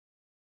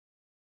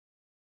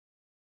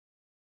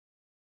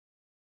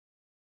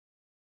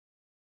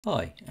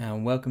Hi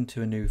and welcome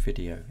to a new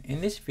video.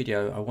 In this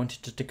video I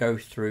wanted to go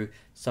through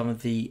some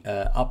of the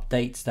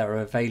updates that are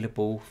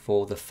available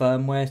for the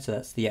firmware, so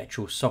that's the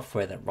actual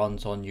software that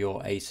runs on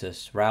your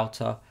Asus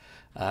router.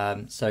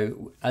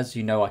 So as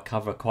you know, I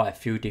cover quite a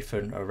few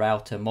different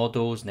router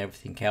models and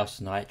everything else,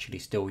 and I actually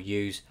still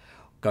use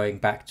going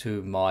back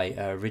to my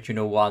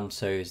original one,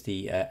 so it's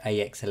the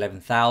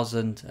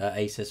AX11000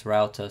 Asus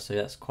router. So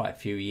that's quite a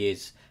few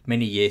years,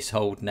 many years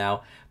old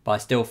now, but I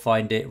still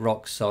find it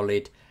rock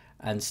solid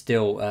and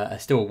still a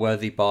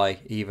worthy buy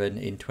even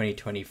in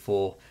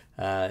 2024,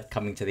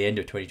 coming to the end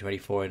of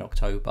 2024 in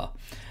October.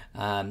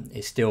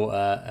 It's still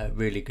a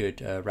really good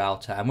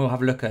router, and we'll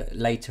have a look at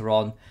later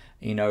on,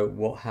 you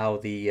know, how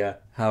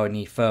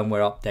any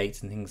firmware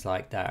updates and things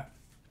like that.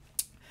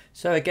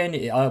 So again,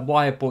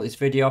 why I brought this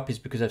video up is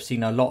because I've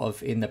seen a lot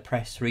of in the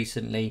press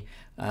recently.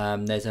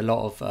 There's a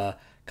lot of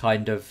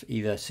kind of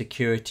either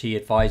security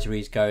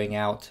advisories going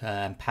out,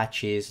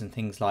 patches and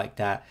things like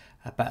that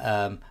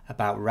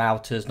about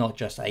routers, not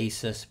just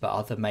Asus but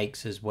other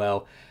makes as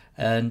well.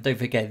 And don't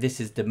forget,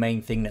 this is the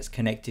main thing that's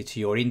connected to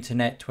your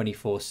internet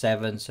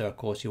 24/7, so of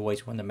course you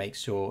always want to make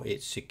sure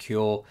it's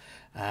secure,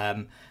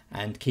 and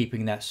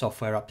keeping that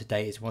software up to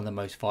date is one of the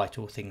most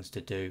vital things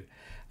to do.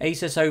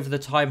 Asus over the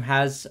time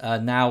has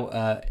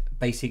now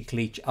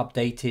basically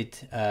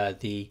updated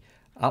the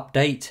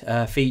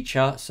update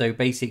feature. So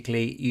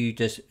basically you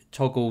just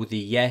toggle the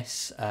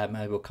yes,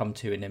 I will come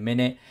to in a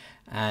minute,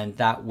 and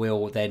that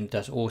will then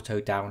just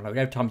auto download.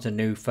 Every time it's a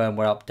new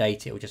firmware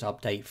update, it will just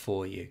update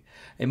for you.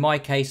 In my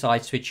case, I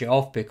switch it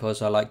off because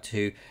I like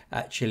to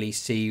actually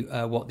see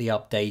what the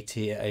update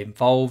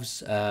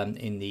involves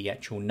in the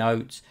actual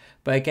notes.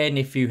 But again,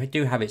 if you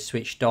do have it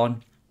switched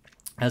on,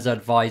 as I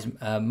advise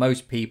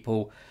most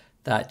people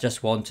that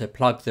just want to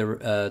plug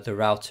the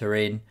router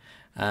in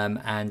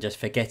and just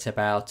forget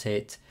about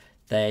it,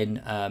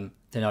 then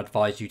I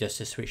advise you just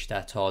to switch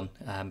that on,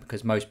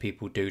 because most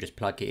people do just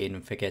plug it in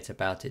and forget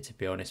about it, to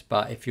be honest.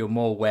 But if you're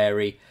more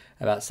wary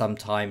about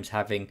sometimes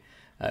having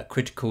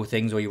critical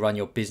things, or you run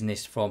your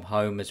business from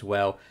home as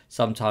well,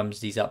 sometimes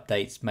these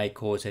updates may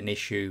cause an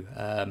issue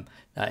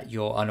that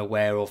you're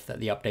unaware of, that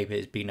the update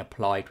has been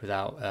applied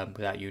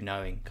without you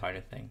knowing, kind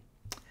of thing.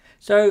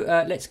 So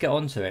let's get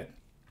on to it.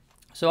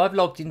 So I've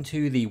logged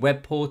into the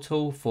web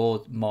portal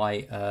for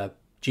my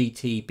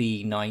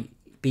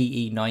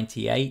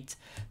GT-BE98.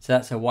 So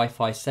that's a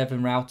Wi-Fi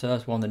 7 router.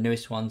 It's one of the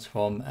newest ones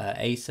from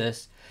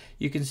Asus.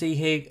 You can see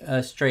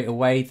here straight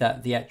away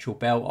that the actual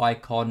bell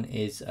icon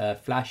is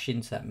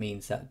flashing, so that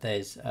means that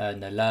there's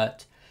an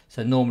alert.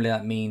 So normally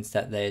that means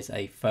that there's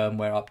a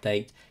firmware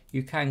update.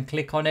 You can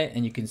click on it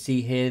and you can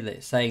see here that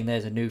it's saying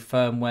there's a new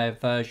firmware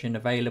version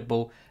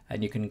available,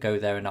 and you can go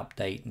there and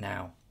update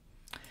now.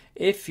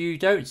 If you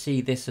don't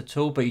see this at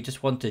all, but you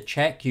just want to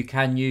check, you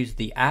can use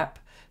the app.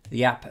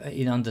 The app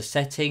under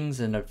settings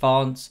and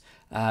advanced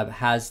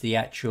has the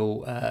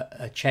actual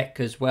check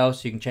as well,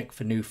 so you can check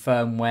for new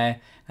firmware,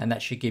 and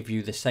that should give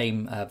you the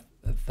same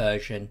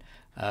version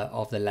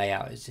of the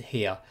layout as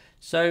here.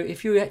 So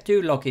if you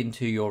do log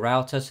into your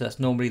router, so that's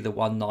normally the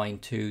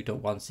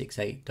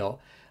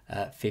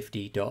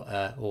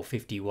 192.168.50. Or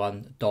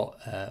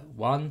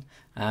 51.1,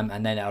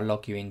 and then I'll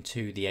log you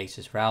into the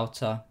Asus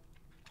router.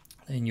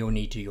 Then you'll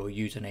need your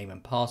username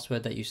and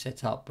password that you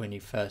set up when you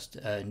first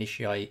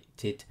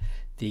initiated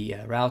the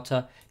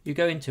router. You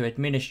go into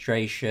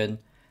administration,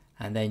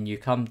 and then you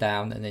come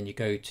down, and then you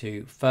go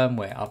to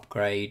firmware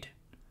upgrade,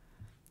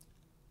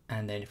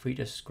 and then if we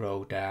just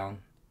scroll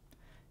down,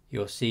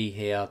 you'll see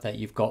here that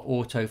you've got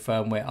auto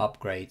firmware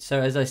upgrade. So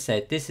as I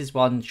said, this is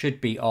one should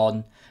be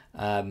on,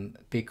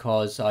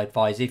 because I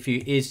advise if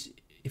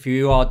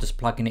you are just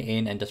plugging it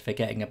in and just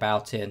forgetting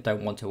about it and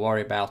don't want to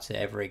worry about it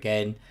ever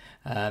again,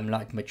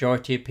 like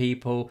majority of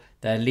people,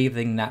 then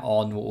leaving that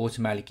on will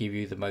automatically give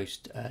you the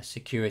most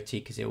security,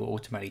 because it will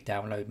automatically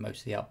download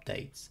most of the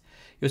updates.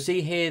 You'll see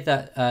here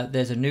that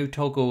there's a new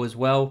toggle as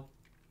well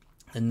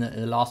in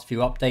the last few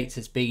updates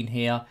it's been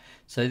here.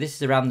 So this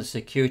is around the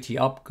security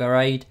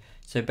upgrade.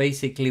 So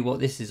basically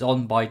what this is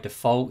on by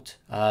default,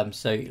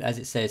 so as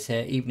it says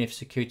here, even if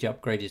security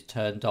upgrade is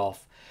turned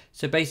off.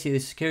 So basically the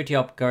security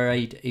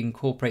upgrade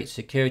incorporates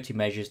security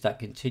measures that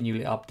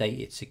continually update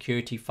its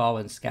security file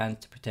and scans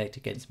to protect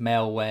against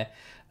malware,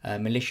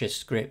 malicious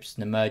scripts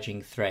and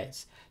emerging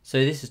threats.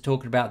 So this is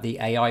talking about the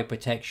AI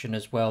protection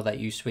as well that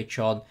you switch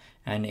on,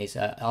 and it's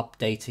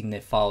updating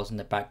the files in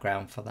the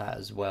background for that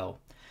as well.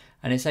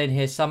 And it's saying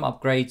here some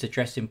upgrades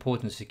address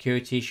important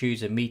security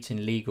issues and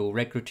meeting legal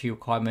regulatory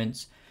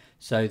requirements.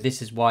 So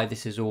this is why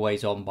this is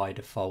always on by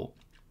default.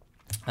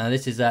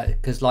 This is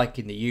because like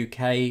in the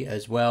UK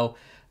as well,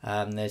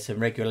 there's some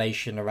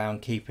regulation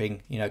around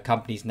keeping,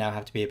 companies now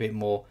have to be a bit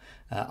more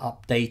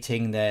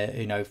updating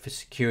their, for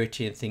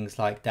security and things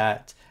like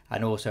that,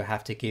 and also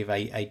have to give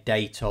a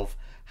date of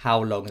how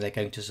long they're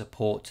going to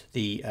support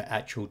the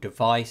actual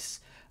device,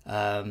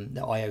 the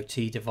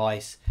IoT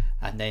device,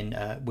 and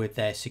then with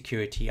their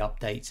security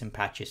updates and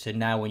patches. So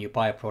now when you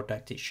buy a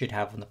product, it should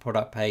have on the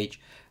product page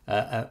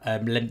a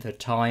length of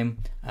time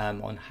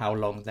on how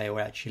long they will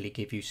actually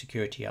give you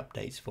security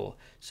updates for.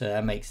 So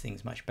that makes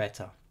things much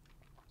better.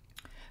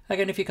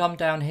 Again, if you come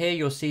down here,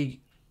 you'll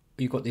see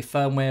you've got the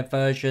firmware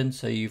version.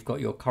 So you've got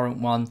your current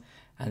one,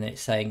 and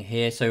it's saying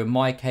here. So in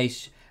my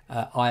case,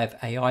 I have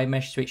AI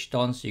mesh switched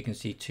on, so you can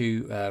see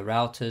two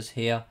routers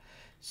here.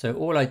 So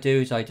all I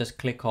do is I just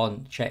click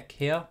on check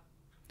here,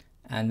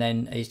 and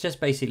then it's just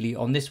basically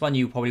on this one.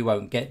 You probably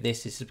won't get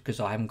this. This is because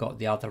I haven't got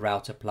the other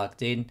router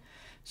plugged in.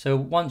 So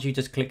once you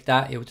just click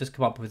that, it will just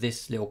come up with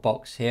this little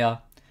box here.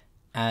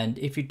 And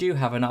if you do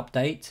have an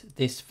update,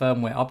 this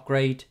firmware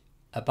upgrade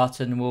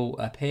button will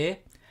appear,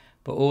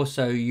 but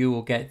also you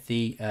will get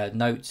the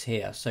notes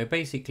here. So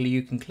basically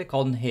you can click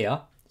on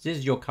here. This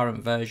is your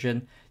current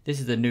version. This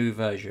is the new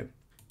version.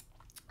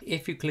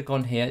 If you click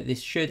on here,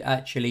 this should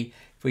actually,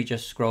 if we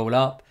just scroll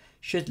up,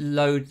 should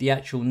load the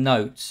actual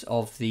notes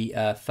of the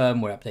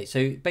firmware update.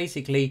 So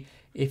basically,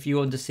 if you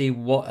want to see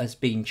what has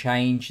been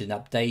changed and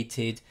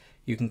updated,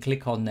 you can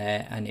click on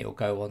there and it'll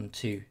go on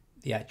to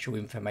the actual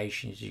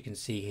information, as you can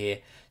see here.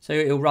 So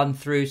it'll run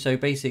through. So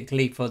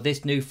basically for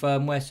this new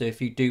firmware, so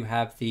if you do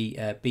have the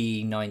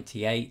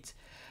BE98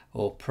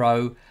 or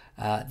Pro,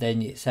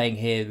 then it's saying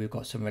here we've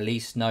got some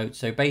release notes.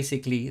 So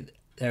basically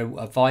they're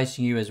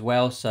advising you as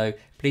well. So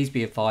please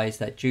be advised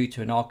that due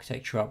to an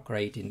architecture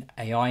upgrade in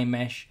AI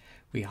mesh,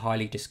 we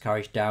highly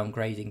discourage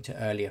downgrading to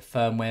earlier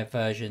firmware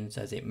versions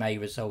as it may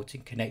result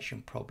in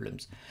connection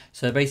problems.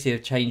 So basically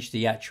they've changed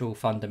the actual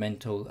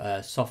fundamental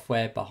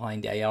software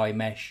behind the AI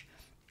mesh.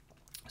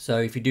 So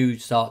if you do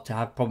start to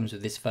have problems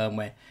with this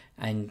firmware,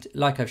 and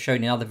like I've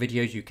shown in other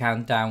videos, you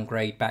can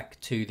downgrade back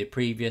to the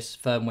previous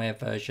firmware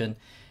version.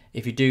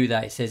 If you do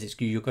that, it says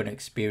you're going to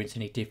experience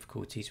any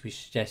difficulties. We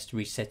suggest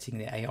resetting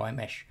the AI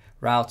mesh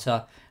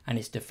router and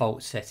its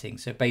default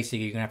settings. So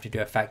basically you're going to have to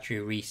do a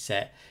factory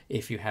reset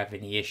if you have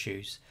any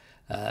issues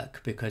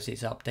because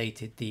it's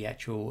updated the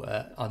actual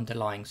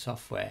underlying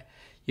software.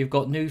 You've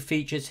got new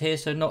features here,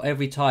 so not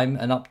every time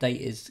an update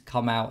is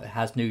come out it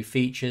has new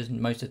features,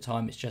 and most of the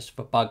time it's just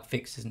for bug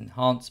fixes and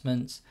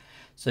enhancements.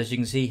 So as you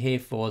can see here,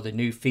 for the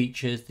new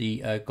features,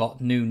 the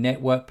got new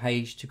network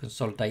page to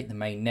consolidate the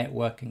main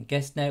network and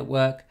guest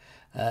network,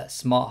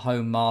 smart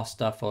home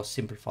master for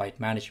simplified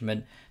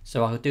management.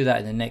 So I'll do that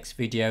in the next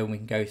video and we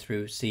can go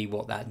through see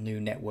what that new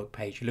network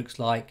page looks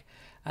like.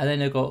 And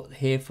then I've got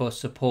here for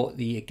support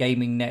the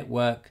gaming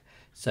network.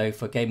 So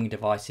for gaming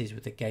devices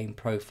with the game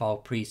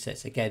profile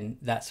presets, again,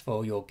 that's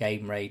for your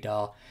game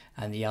radar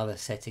and the other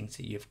settings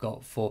that you've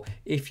got for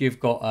if you've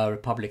got a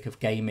Republic of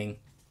Gaming,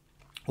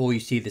 or you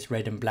see this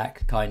red and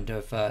black kind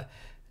of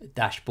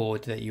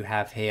dashboard that you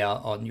have here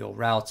on your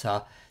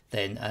router,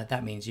 then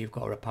that means you've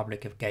got a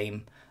Republic of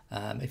Game.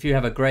 If you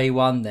have a grey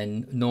one,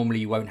 then normally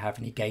you won't have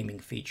any gaming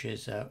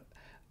features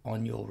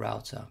on your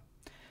router.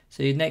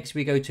 So next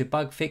we go to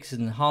bug fixes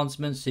and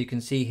enhancements. So you can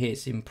see here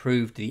it's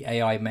improved the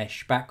AI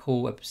mesh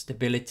backhaul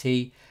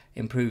stability,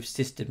 improved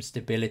system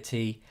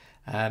stability,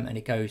 and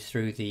it goes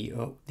through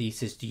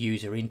this is the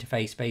user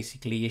interface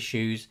basically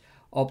issues,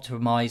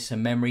 optimize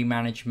some memory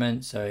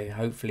management, so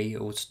hopefully it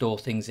will store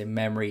things in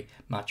memory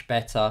much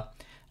better,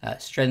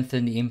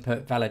 strengthen the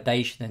input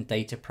validation and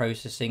data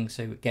processing.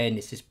 So again,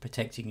 this is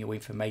protecting your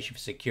information for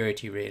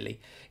security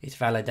really. It's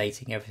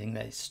validating everything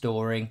that it's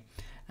storing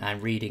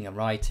and reading and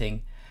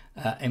writing.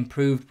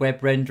 Improved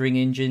web rendering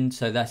engine,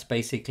 so that's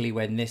basically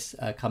when this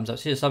comes up.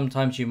 So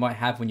sometimes you might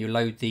have when you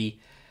load the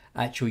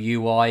actual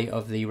UI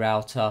of the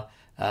router,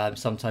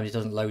 sometimes it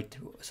doesn't load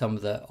some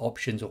of the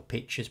options or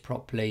pictures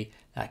properly.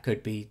 That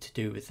could be to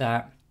do with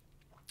that.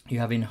 You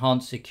have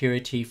enhanced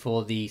security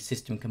for the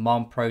system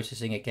command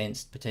processing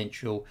against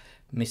potential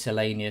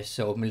miscellaneous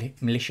or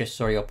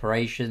malicious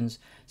operations.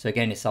 So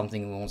again, it's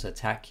something that wants to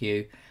attack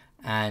you.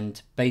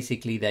 And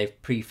basically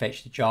they've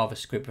prefetched the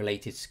JavaScript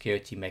related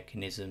security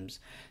mechanisms.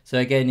 So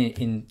again,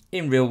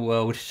 in real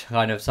world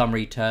kind of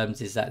summary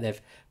terms is that they've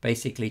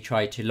basically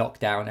tried to lock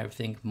down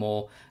everything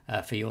more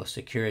for your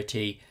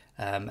security.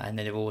 And then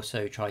they've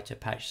also tried to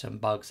patch some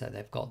bugs that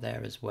they've got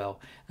there as well.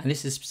 And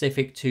this is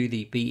specific to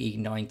the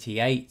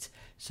BE98.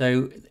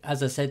 So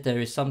as I said, there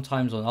is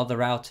sometimes on other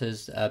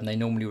routers, they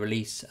normally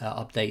release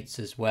updates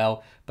as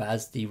well. But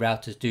as the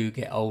routers do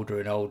get older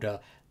and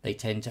older, they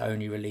tend to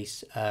only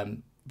release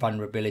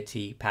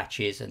vulnerability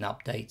patches and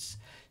updates.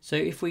 So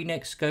if we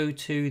next go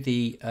to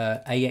the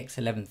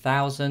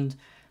AX11000,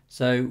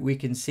 so we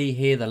can see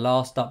here the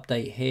last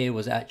update here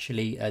was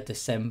actually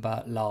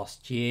December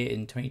last year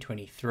in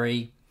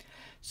 2023.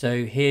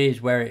 So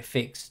here's where it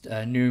fixed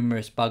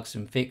numerous bugs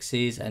and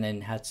fixes, and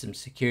then had some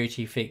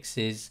security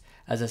fixes.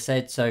 As I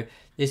said, so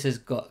this has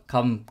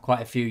come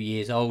quite a few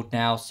years old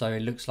now, so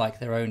it looks like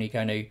they're only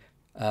going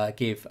to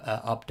give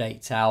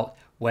updates out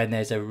when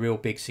there's a real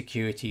big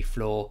security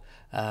flaw,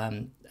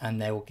 and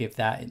they will give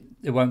that.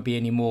 There won't be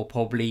any more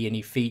probably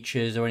any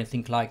features or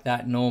anything like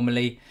that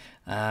normally,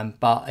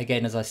 but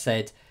again, as I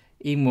said,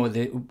 even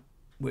with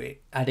we're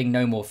adding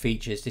no more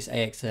features, this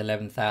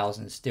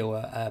AX11000 is still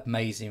an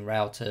amazing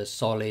router,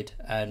 solid,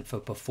 and for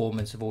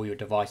performance of all your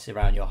devices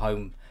around your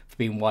home, for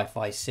being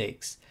Wi-Fi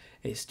 6,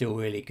 it's still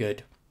really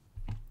good.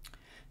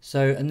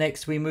 So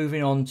next we're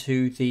moving on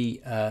to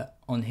the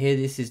on here.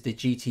 This is the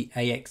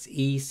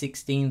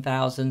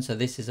GT-AXE16000. So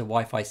this is a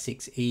Wi-Fi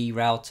 6E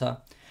router.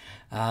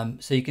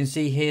 So you can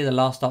see here the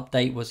last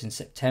update was in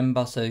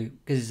September. So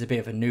because it's a bit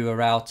of a newer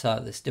router,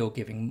 they're still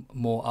giving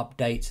more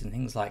updates and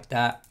things like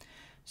that.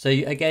 So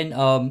again,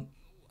 how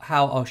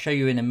I'll show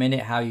you in a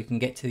minute how you can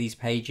get to these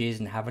pages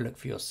and have a look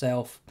for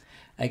yourself.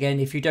 Again,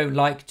 if you don't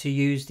like to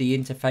use the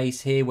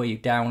interface here where you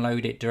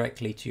download it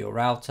directly to your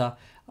router,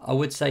 I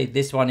would say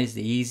this one is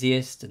the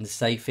easiest and the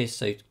safest,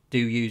 so do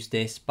use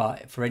this.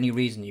 But for any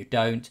reason you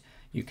don't,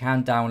 you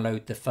can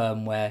download the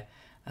firmware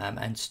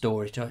and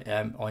store it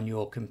on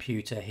your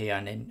computer here,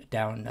 and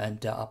then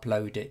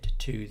upload it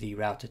to the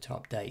router to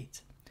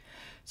update.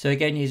 So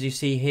again, as you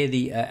see here,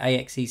 the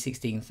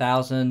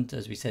AXE16000,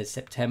 as we said,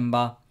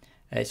 September.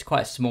 It's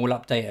quite a small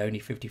update, only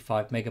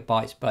 55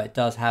 megabytes, but it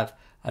does have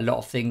a lot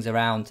of things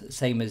around,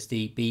 same as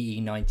the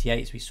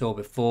BE98s we saw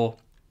before,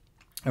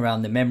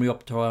 around the memory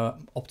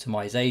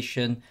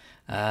optimization,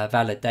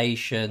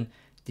 validation,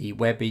 the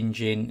web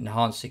engine,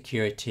 enhanced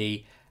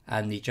security,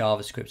 and the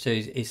JavaScript. So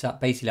it's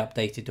basically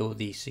updated all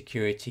the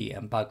security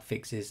and bug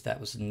fixes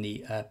that was in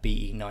the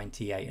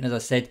BE98. And as I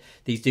said,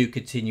 these do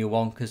continue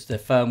on because the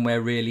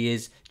firmware really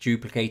is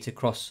duplicated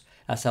across.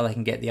 That's how they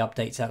can get the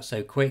updates out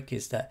so quick,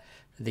 is that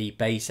the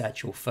base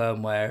actual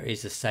firmware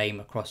is the same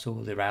across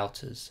all the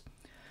routers.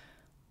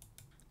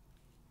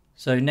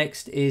 So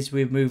next is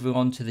we're moving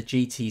on to the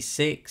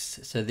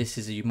GT6. So this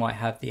is, you might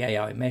have the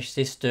AI mesh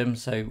system.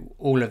 So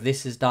all of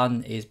this is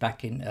done is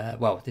back in,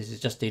 well, this is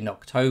just in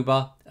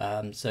October.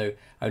 So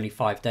only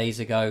 5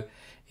 days ago.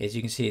 As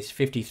you can see, it's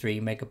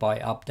 53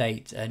 megabyte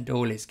update, and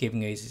all it's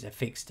giving us is a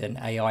fixed an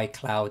AI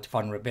cloud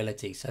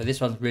vulnerability. So this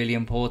one's really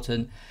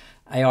important.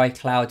 AI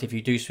cloud, if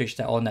you do switch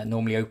that on, that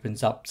normally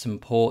opens up some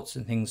ports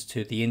and things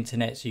to the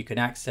internet, so you can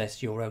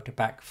access your router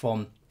back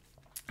from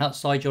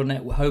outside your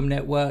home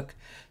network.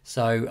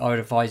 So I would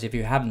advise, if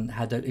you haven't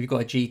had if you've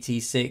got a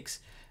GT6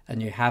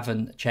 and you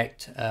haven't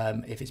checked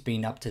if it's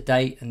been up to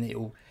date, and it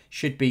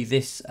should be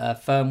this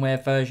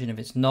firmware version. If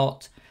it's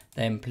not,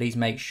 then please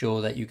make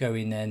sure that you go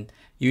in and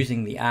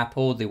using the app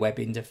or the web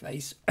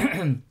interface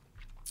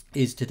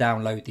is to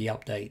download the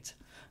update,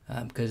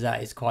 because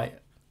that is quite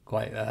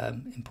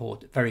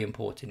important, very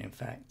important in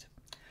fact.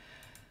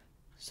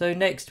 So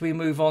next we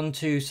move on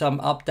to some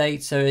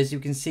updates. So as you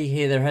can see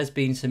here, there has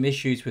been some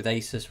issues with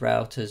Asus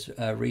routers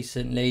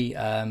recently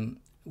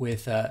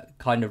with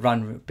kind of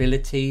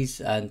vulnerabilities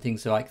and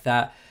things like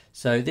that.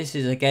 So this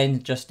is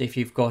again just if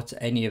you've got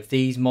any of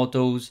these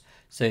models.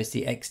 So it's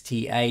the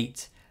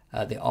XT8,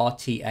 the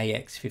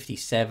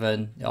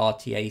RT-AX57, the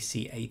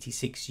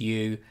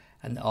RT-AC86U,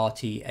 and the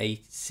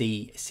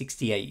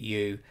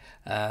RT-AC68U.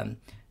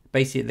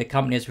 Basically, the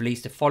company has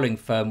released the following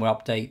firmware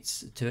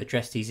updates to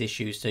address these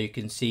issues. So you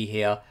can see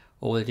here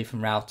all the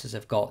different routers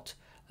have got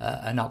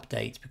an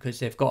update, because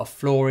they've got a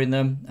flaw in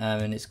them,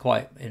 and it's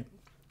quite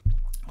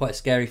a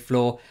scary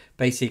flaw.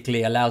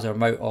 Basically, allows a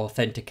remote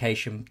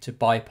authentication to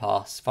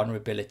bypass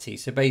vulnerability.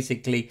 So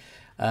basically,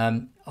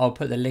 I'll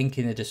put the link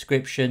in the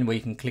description where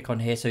you can click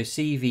on here. So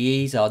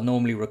CVEs are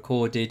normally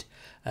recorded,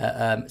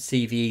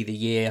 CVE the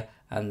year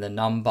and the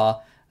number.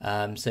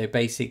 So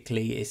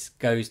basically it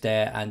goes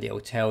there and it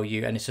will tell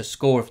you, and it's a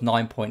score of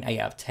 9.8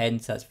 out of 10,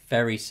 so that's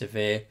very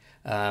severe.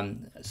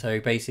 So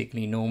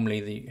basically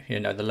normally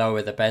the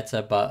lower the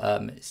better,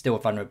 but it's still a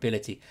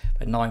vulnerability.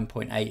 But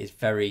 9.8 is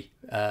very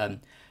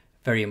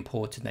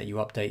important that you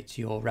update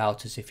your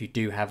routers if you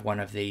do have one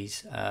of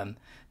these.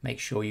 Make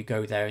sure you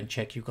go there and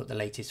check you've got the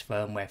latest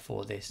firmware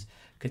for this,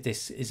 because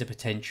this is a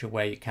potential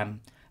where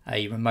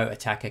a remote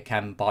attacker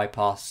can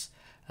bypass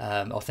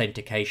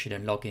authentication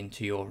and log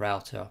into your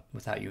router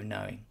without you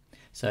knowing.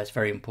 So it's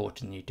very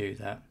important you do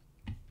that.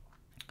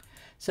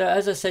 So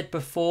as I said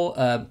before,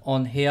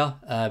 on here,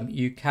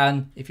 you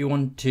can, if you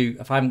want to,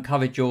 if I haven't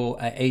covered your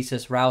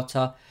Asus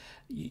router,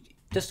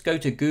 just go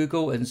to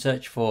Google and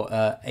search for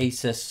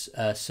Asus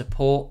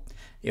support.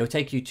 It will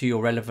take you to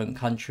your relevant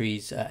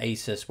country's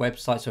Asus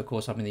website. So of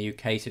course I'm in the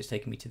UK, so it's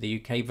taking me to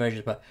the UK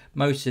version, but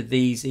most of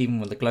these, even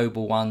with the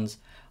global ones,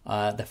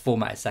 the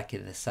format is exactly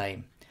the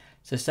same.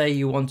 So say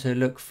you want to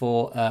look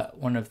for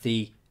one of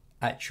the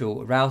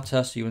actual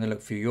router, so you want to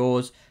look for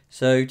yours.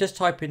 So just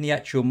type in the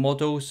actual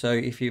model. So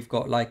if you've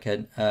got like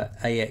an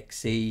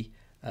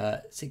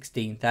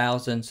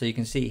AXE16000, so you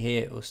can see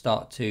here it will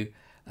start to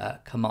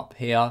come up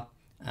here.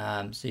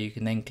 So you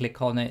can then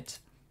click on it.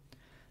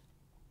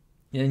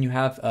 And then you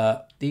have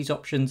these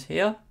options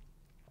here.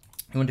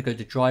 You want to go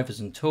to drivers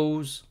and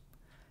tools,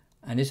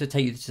 and this will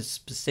take you to a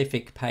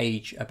specific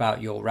page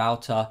about your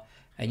router.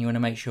 And you want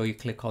to make sure you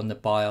click on the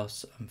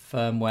BIOS and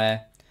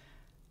firmware,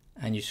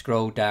 and you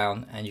scroll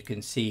down and you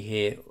can see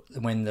here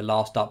when the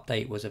last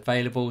update was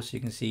available. So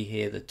you can see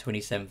here the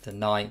 27th and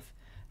 9th,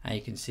 and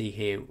you can see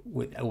here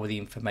with all the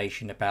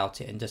information about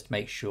it, and just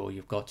make sure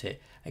you've got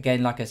it.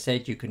 Again, like I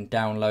said, you can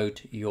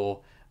download your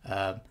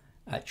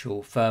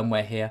actual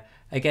firmware here.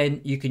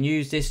 Again, you can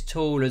use this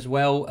tool as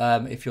well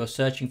if you're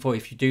searching for,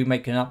 if you do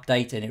make an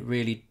update and it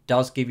really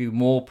does give you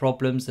more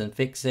problems than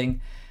fixing.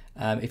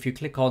 If you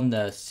click on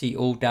the see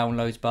all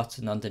downloads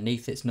button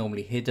underneath, it's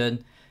normally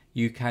hidden.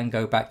 You can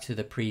go back to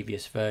the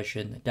previous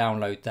version,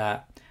 download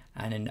that,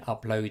 and then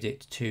upload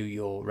it to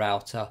your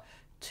router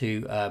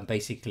to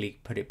basically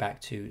put it back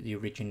to the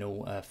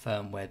original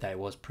firmware that it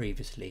was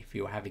previously if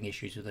you're having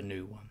issues with a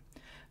new one.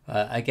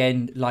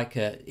 Again,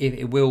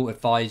 it will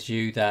advise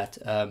you that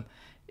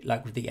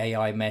like with the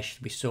AI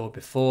mesh we saw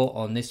before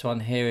on this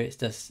one here,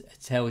 it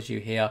tells you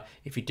here,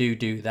 if you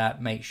do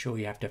that, make sure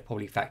you have to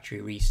probably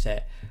factory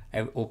reset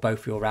or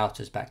both your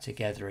routers back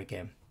together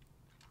again.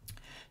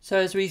 So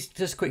as we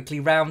just quickly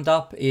round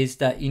up is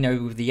that, you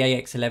know, with the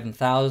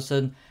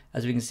AX11000,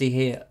 as we can see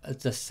here,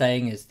 just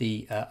saying is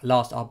the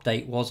last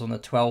update was on the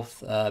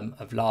 12th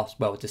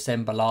of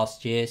December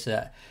last year. So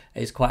that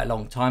is quite a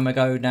long time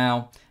ago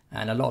now.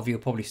 And a lot of you are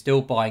probably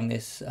still buying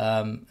this,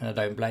 and I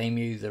don't blame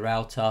you, the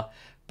router.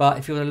 But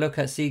if you want to look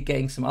at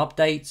getting some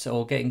updates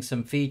or getting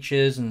some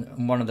features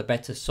and one of the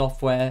better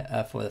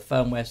software for the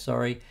firmware,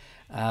 sorry,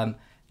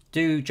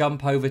 do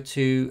jump over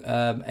to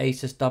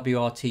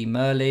AsusWRT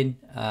Merlin.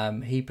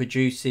 He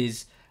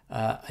produces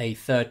a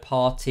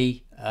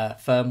third-party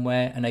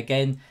firmware, and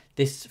again,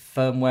 this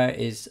firmware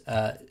is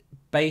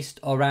based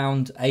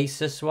around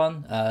Asus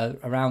one,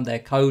 around their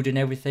code and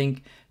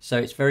everything, so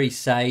it's very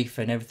safe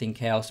and everything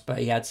else, but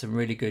he had some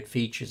really good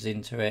features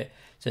into it,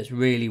 so it's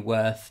really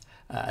worth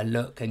a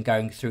look and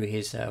going through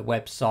his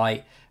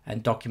website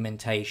and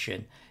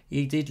documentation.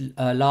 He did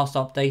last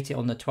update it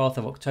on the 12th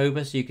of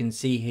October, so you can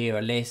see here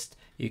a list.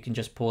 You can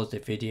just pause the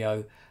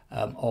video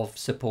of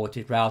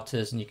supported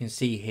routers, and you can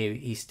see here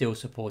he's still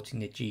supporting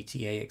the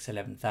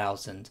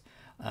GT-AX11000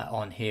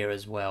 on here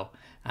as well.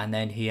 And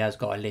then he has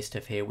got a list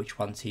of here which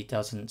ones he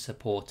doesn't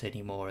support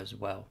anymore as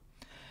well.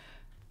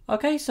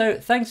 Okay, so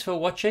thanks for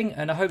watching,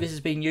 and I hope this has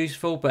been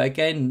useful. But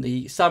again,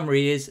 the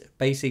summary is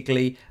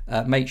basically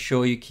make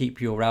sure you keep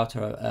your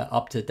router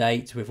up to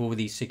date with all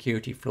these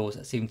security flaws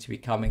that seem to be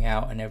coming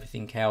out and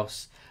everything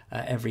else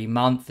every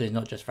month. It's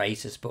not just for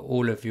Asus, but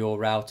all of your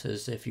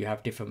routers, if you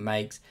have different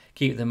makes,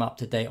 keep them up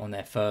to date on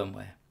their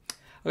firmware.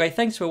 Okay,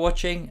 thanks for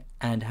watching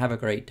and have a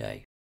great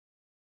day.